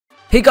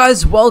Hey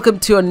guys, welcome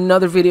to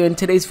another video. In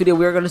today's video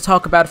we are going to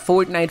talk about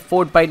Fortnite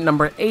Fortbyte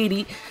number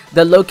 80,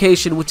 the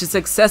location which is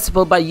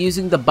accessible by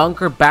using the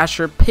bunker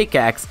basher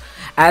pickaxe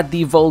at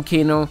the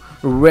Volcano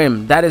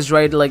Rim. That is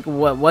right, like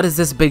what is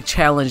this big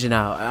challenge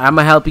now? I'm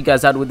gonna help you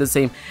guys out with the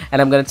same,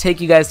 and I'm gonna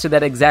take you guys to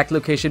that exact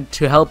location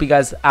to help you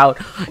guys out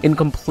in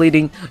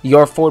completing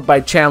your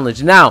Fortbyte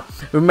challenge. Now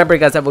remember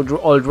guys, I've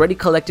already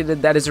collected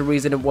it. That is the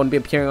reason it won't be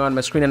appearing on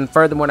my screen, and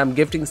furthermore I'm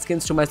gifting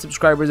skins to my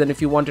subscribers, and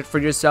if you want it for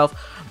yourself,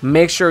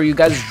 make sure you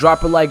guys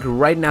drop a like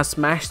right now,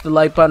 smash the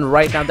like button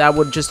right now. That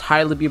would just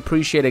highly be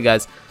appreciated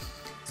guys.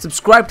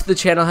 Subscribe to the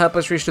channel, help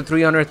us reach to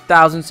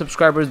 300,000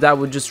 subscribers. That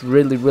would just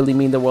really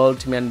mean the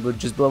world to me and would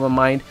just blow my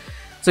mind.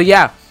 So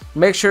yeah,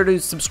 make sure to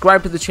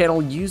subscribe to the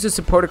channel. Use the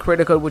supporter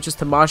creator code, which is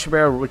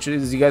TamashaBera, which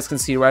is, you guys can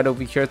see right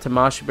over here,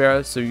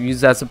 TamashaBera. So use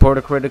that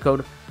supporter creator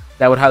code.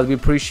 That would highly be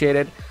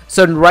appreciated.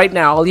 So right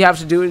now all you have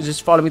to do is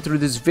just follow me through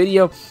this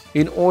video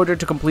in order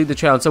to complete the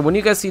challenge. So when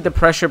you guys see the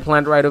pressure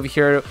plant right over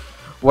here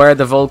where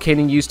the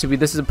volcano used to be,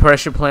 this is a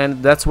pressure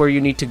plant. That's where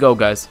you need to go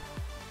guys.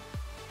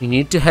 You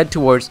need to head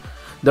towards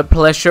the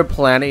pressure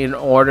plant in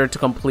order to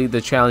complete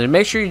the challenge.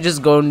 Make sure you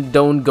just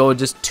don't go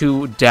just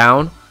too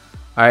down.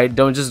 Alright,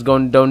 don't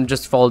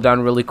just fall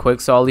down really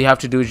quick. So all you have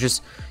to do is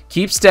just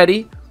keep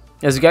steady.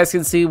 As you guys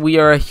can see, we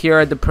are here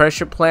at the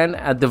pressure plant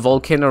at the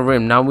Volcano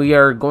Rim. Now we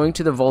are going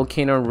to the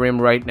Volcano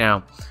Rim right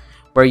now,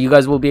 where you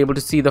guys will be able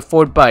to see the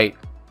Fortbyte.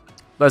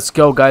 Let's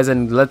go guys,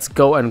 and let's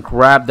go and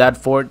grab that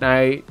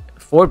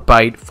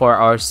Fortbyte for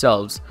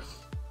ourselves.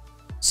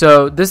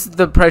 So this is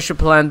the pressure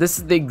plant. This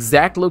is the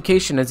exact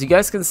location. As you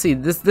guys can see,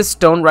 this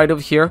stone right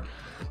over here,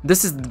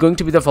 this is going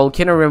to be the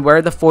Volcano Rim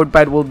where the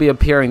Fortbyte will be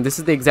appearing. This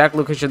is the exact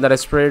location that I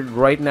sprayed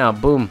right now.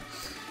 Boom.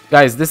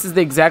 Guys, this is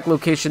the exact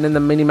location in the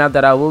minimap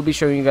that I will be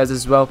showing you guys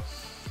as well.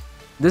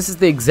 This is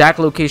the exact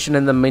location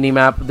in the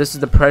minimap. This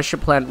is the pressure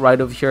plant right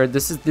over here.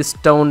 This is the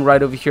stone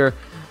right over here.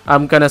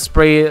 I'm gonna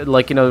spray it,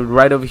 like, you know,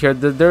 right over here.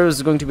 There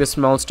is going to be a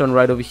small stone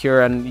right over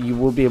here, and you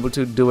will be able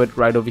to do it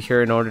right over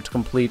here in order to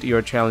complete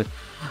your challenge.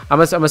 I'm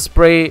gonna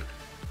spray.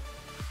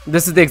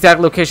 This is the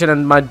exact location,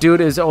 and my dude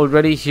is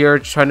already here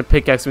trying to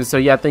pickaxe me. So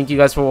yeah, thank you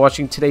guys for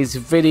watching today's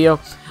video.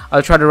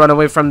 I'll try to run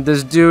away from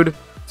this dude.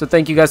 So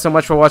thank you guys so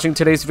much for watching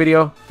today's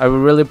video. I would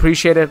really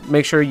appreciate it.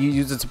 Make sure you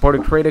use the supporter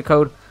creator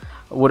code.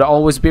 Would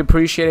always be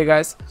appreciated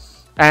guys.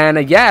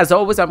 And yeah, as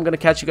always, I'm gonna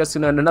catch you guys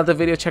soon on another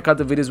video. Check out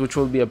the videos which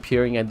will be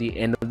appearing at the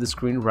end of the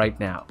screen right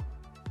now.